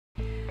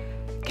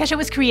Keshet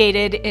was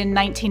created in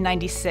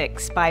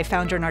 1996 by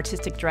founder and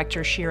artistic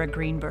director Shira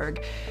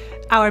Greenberg.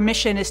 Our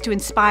mission is to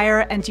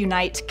inspire and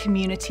unite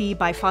community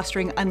by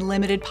fostering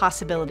unlimited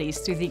possibilities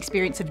through the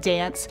experience of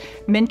dance,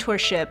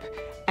 mentorship,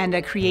 and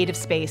a creative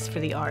space for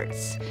the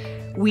arts.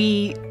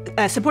 We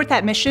support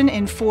that mission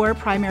in 4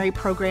 primary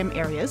program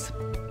areas.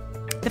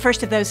 The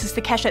first of those is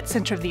the Keshet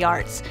Center of the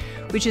Arts,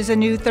 which is a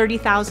new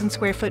 30,000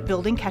 square foot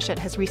building Keshet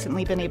has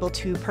recently been able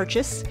to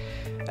purchase.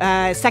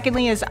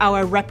 Secondly is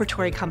our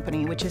repertory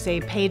company, which is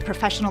a paid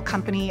professional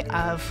company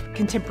of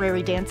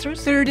contemporary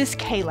dancers. Third is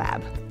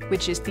K-Lab,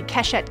 which is the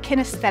Keshet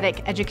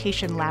Kinesthetic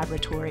Education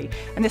Laboratory.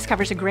 And this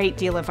covers a great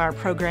deal of our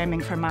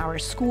programming from our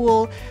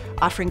school,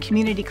 offering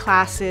community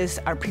classes,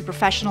 our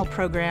pre-professional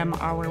program,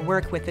 our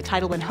work with the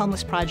Title I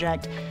Homeless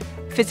Project,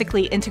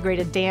 physically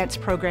integrated dance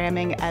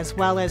programming, as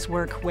well as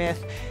work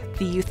with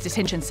the Youth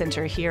Detention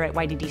Center here at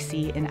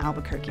YDDC in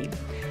Albuquerque.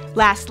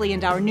 Lastly,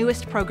 and our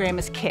newest program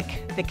is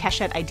KIIC, the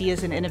Keshet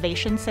Ideas and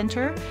Innovation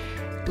Center.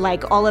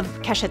 Like all of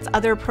Keshet's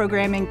other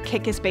programming,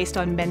 KIIC is based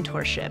on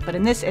mentorship, but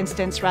in this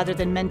instance, rather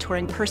than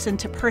mentoring person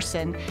to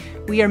person,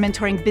 we are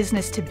mentoring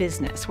business to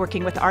business,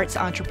 working with arts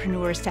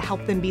entrepreneurs to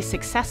help them be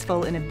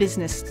successful in a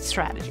business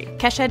strategy.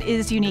 Keshet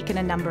is unique in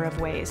a number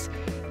of ways.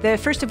 The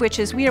first of which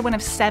is we are one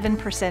of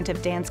 7%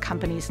 of dance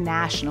companies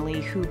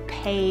nationally who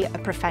pay a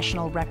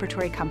professional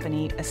repertory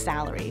company a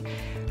salary.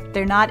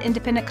 They're not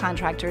independent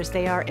contractors,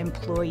 they are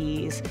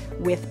employees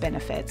with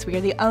benefits. We are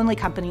the only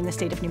company in the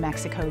state of New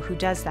Mexico who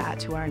does that,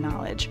 to our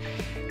knowledge.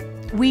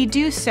 We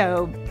do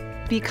so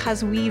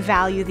because we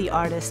value the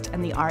artist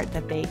and the art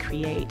that they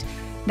create,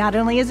 not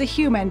only as a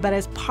human, but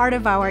as part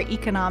of our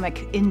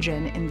economic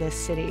engine in this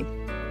city.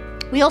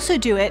 We also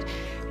do it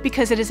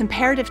because it is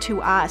imperative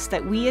to us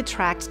that we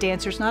attract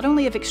dancers not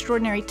only of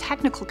extraordinary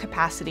technical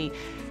capacity,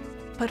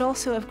 but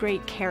also of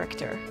great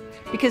character,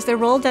 because their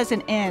role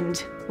doesn't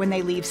end when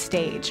they leave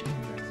stage.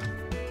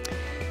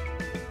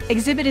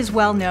 Exhib-it is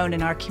well known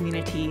in our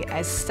community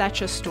as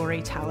such a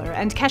storyteller,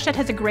 and Keshet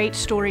has a great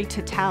story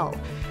to tell.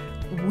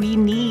 We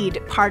need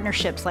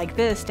partnerships like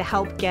this to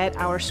help get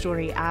our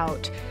story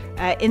out.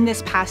 In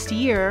this past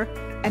year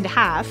and a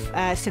half,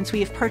 since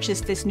we have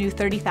purchased this new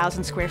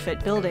 30,000 square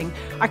foot building,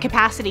 our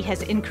capacity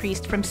has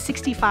increased from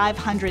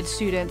 6,500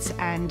 students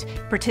and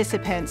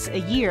participants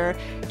a year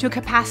to a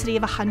capacity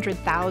of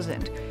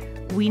 100,000.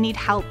 We need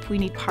help, we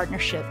need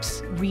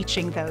partnerships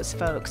reaching those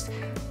folks.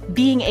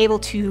 Being able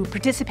to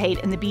participate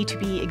in the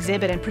B2B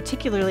exhibit, and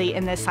particularly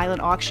in the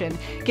silent auction,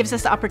 gives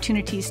us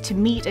opportunities to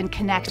meet and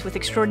connect with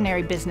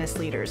extraordinary business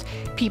leaders,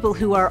 people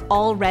who are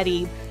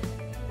already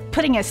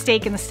putting a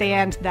stake in the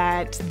sand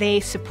that they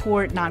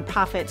support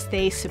nonprofits,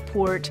 they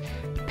support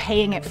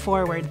paying it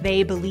forward,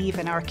 they believe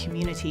in our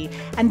community.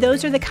 And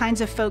those are the kinds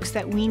of folks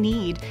that we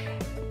need,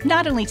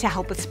 not only to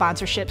help with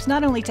sponsorships,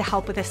 not only to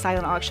help with a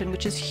silent auction,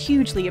 which is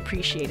hugely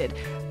appreciated,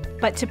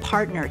 but to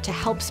partner, to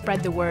help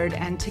spread the word,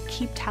 and to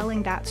keep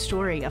telling that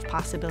story of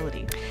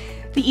possibility.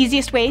 The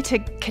easiest way to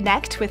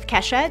connect with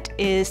Keshet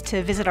is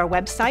to visit our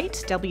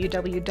website,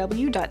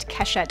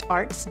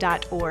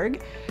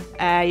 www.keshetarts.org.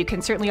 You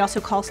can certainly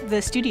also call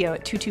the studio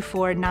at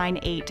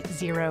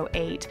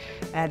 224-9808.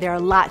 There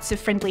are lots of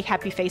friendly,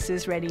 happy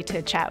faces ready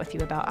to chat with you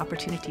about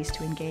opportunities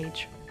to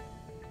engage.